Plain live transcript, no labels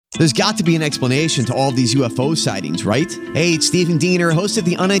There's got to be an explanation to all of these UFO sightings, right? Hey, it's Stephen Diener, host of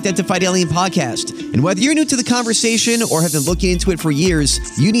the Unidentified Alien Podcast. And whether you're new to the conversation or have been looking into it for years,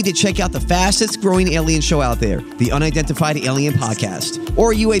 you need to check out the fastest growing alien show out there, the Unidentified Alien Podcast,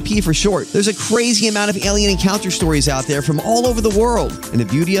 or UAP for short. There's a crazy amount of alien encounter stories out there from all over the world. And the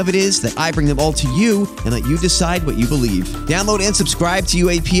beauty of it is that I bring them all to you and let you decide what you believe. Download and subscribe to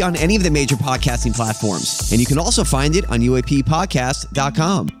UAP on any of the major podcasting platforms. And you can also find it on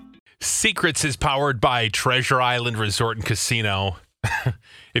UAPpodcast.com. Secrets is powered by Treasure Island Resort and Casino.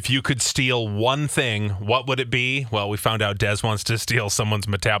 If you could steal one thing, what would it be? Well, we found out Des wants to steal someone's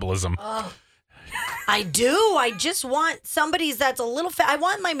metabolism. I do. I just want somebody's that's a little fat. I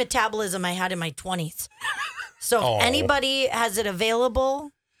want my metabolism I had in my 20s. So if anybody has it available,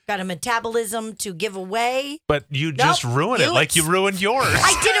 got a metabolism to give away. But you just ruined it like you ruined yours.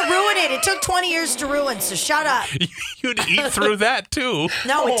 I didn't ruin it. It took 20 years to ruin, so shut up. You'd eat through that, too.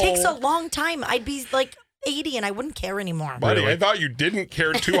 No, it takes a long time. I'd be like 80 and I wouldn't care anymore. Buddy, I thought you didn't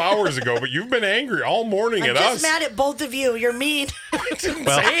care 2 hours ago, but you've been angry all morning at us. I'm just mad at both of you. You're mean. I didn't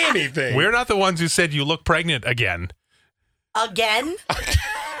say anything. We're not the ones who said you look pregnant again. Again?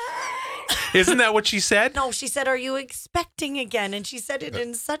 Isn't that what she said? No, she said, "Are you expecting again?" And she said it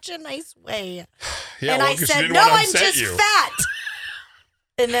in such a nice way. Yeah, and well, I 'cause she said, didn't "No, want to I'm upset just you." fat."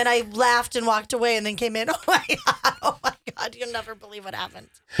 And then I laughed and walked away and then came in. Oh my God, you'll never believe what happened.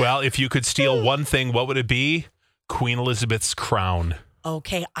 Well, if you could steal one thing, what would it be? Queen Elizabeth's crown.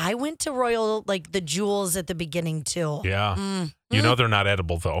 Okay, I went to Royal, like the jewels at the beginning too. Yeah. You know they're not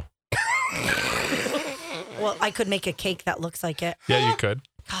edible, though. Well, I could make a cake that looks like it. Yeah, you could.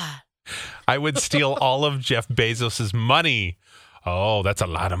 God. I would steal all of Jeff Bezos' money. Oh, that's a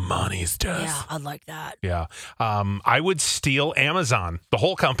lot of money, Steph. Yeah, I'd like that. Yeah. I would steal Amazon, the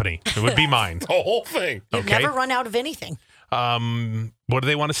whole company. It would be mine. The whole thing. You'd Okay. never run out of anything. What do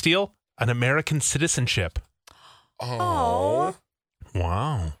they want to steal? An American citizenship. Oh.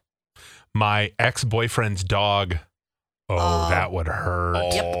 Wow. My ex-boyfriend's dog. Oh, that would hurt.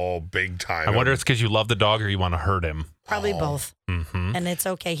 Oh, big time. I wonder if it's because you love the dog or you want to hurt him. Probably both. Mm-hmm. And it's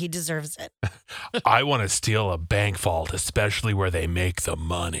okay. He deserves it. I want to steal a bank vault, especially where they make the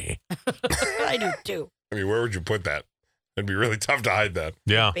money. I do too. I mean, where would you put that? It'd be really tough to hide that.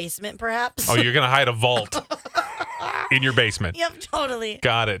 Yeah. Basement, perhaps? Oh, you're going to hide a vault in your basement. Yep, totally.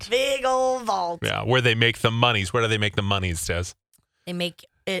 Got it. Big old vault. Yeah, where they make the monies. Where do they make the monies, Des? They make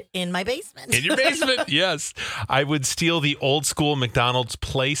it in my basement. In your basement, yes. I would steal the old school McDonald's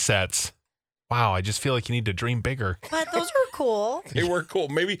play sets. Wow, I just feel like you need to dream bigger. But those are cool. They were cool.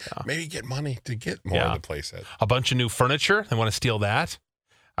 Maybe get money to get more of the playset. A bunch of new furniture. They want to steal that.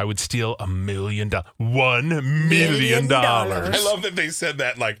 I would steal $1 million. $1 million. I love that they said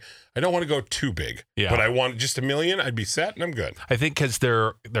that. Like, I don't want to go too big, but I want just $1 million. I'd be set and I'm good. I think because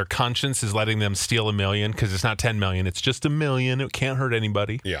their conscience is letting them steal $1 million because it's not 10 million. It's just $1 million. It can't hurt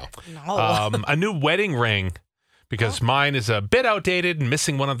anybody. Yeah. No. A new wedding ring because mine is a bit outdated and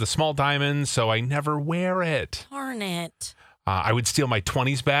missing one of the small diamonds, so I never wear it. Darn it. I would steal my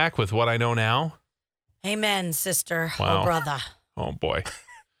 20s back with what I know now. Amen, sister. Wow. Oh, brother. Oh, boy.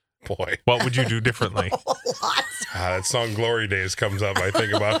 Boy. What would you do differently? A lot. That song Glory Days comes up, I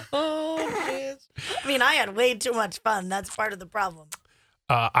think about. Oh, bitch. I mean, I had way too much fun. That's part of the problem.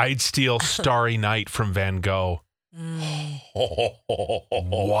 I'd steal Starry Night from Van Gogh.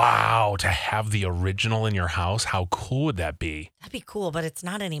 Wow, to have the original in your house, how cool would that be? That'd be cool, but it's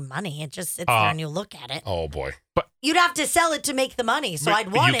not any money. It just sits there and you look at it. Oh, boy. You'd have to sell it to make the money, so But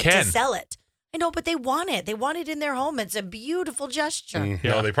I'd want you it can. to sell it. I know, but they want it. They want it in their home. It's a beautiful gesture.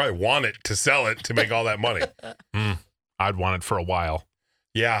 No, they probably want it to sell it to make all that money. I'd want it for a while.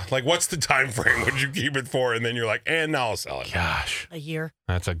 Yeah. Like, what's the time frame? Would you keep it for? And then you're like, and now I'll sell it. Gosh, A year.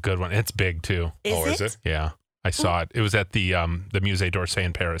 that's a good one. It's big, too. Is it? Yeah, I saw it. It was at the Musée d'Orsay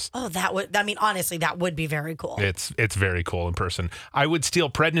in Paris. Oh, that would, I mean, honestly, that would be very cool. It's very cool in person. I would steal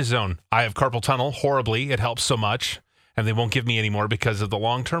prednisone. I have carpal tunnel horribly. It helps so much. And they won't give me any more because of the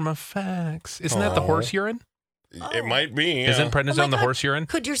long-term effects. Isn't that the horse urine? It might be. Yeah. Isn't prednisone Oh my the God. horse urine?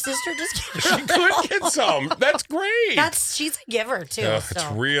 Could your sister just She could get some. That's great. she's a giver too. It's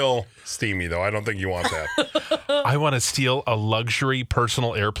so. real steamy, though. I don't think you want that. I want to steal a luxury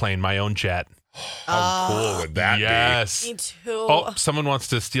personal airplane, my own jet. How cool would that Yes. Me too. Oh, someone wants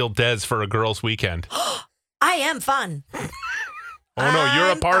to steal Des for a girl's weekend. I am fun. Oh, no, you're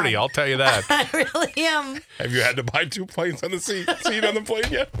a I'm party. fine. I'll tell you that. I really am. be? Have you had to buy 2 planes on the seat on the plane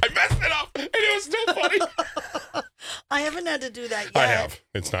yet? I messed it up, and it was still funny. I haven't had to do that yet. I have.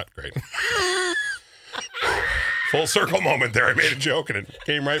 It's not great. Full circle moment there. I made a joke, and it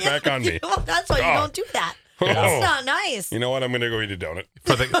came right back on me. Well, that's why you don't do that. That's not nice. You know what? I'm going to go eat a donut.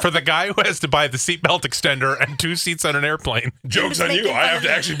 For the guy who has to buy the seatbelt extender and 2 seats on an airplane. Joke's on you. I have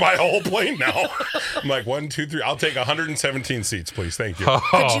to actually buy a whole plane now. I'm like, 1, 2, 3. I'll take 117 seats, please. Thank you.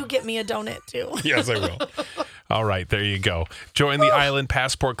 Could you get me a donut, too? Yes, I will. All right, there you go. Join the Island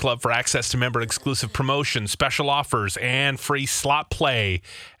Passport Club for access to member-exclusive promotions, special offers, and free slot play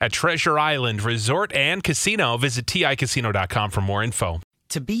at Treasure Island Resort and Casino. Visit TICasino.com for more info.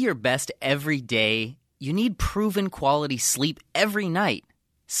 To be your best every day, you need proven quality sleep every night.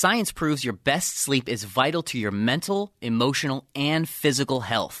 Science proves your best sleep is vital to your mental, emotional, and physical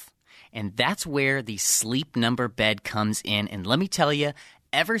health. And that's where the Sleep Number bed comes in. And let me tell you,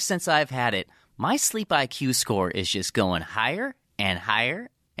 ever since I've had it, my sleep IQ score is just going higher and higher.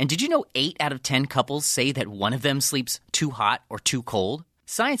 And did you know 8 out of 10 couples say that one of them sleeps too hot or too cold?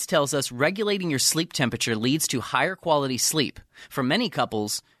 Science tells us regulating your sleep temperature leads to higher quality sleep. For many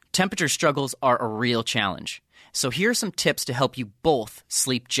couples, temperature struggles are a real challenge. So here are some tips to help you both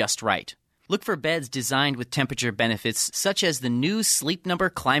sleep just right. Look for beds designed with temperature benefits, such as the new Sleep Number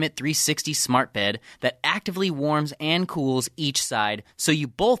Climate 360 smart bed that actively warms and cools each side so you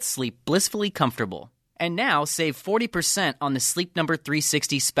both sleep blissfully comfortable. And now save 40% on the Sleep Number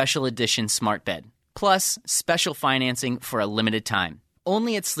 360 Special Edition smart bed. Plus, special financing for a limited time.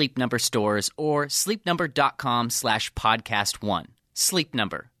 Only at Sleep Number stores or sleepnumber.com/podcast1. Sleep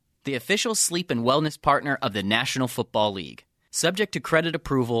Number, the official sleep and wellness partner of the National Football League. Subject to credit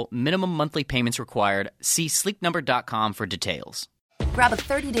approval, minimum monthly payments required. See sleepnumber.com for details. Grab a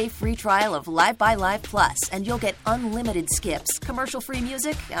 30-day free trial of Live by Live Plus, and you'll get unlimited skips, commercial-free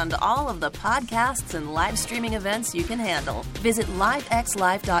music, and all of the podcasts and live streaming events you can handle. Visit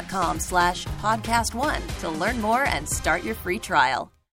livexlive.com/podcast1 to learn more and start your free trial.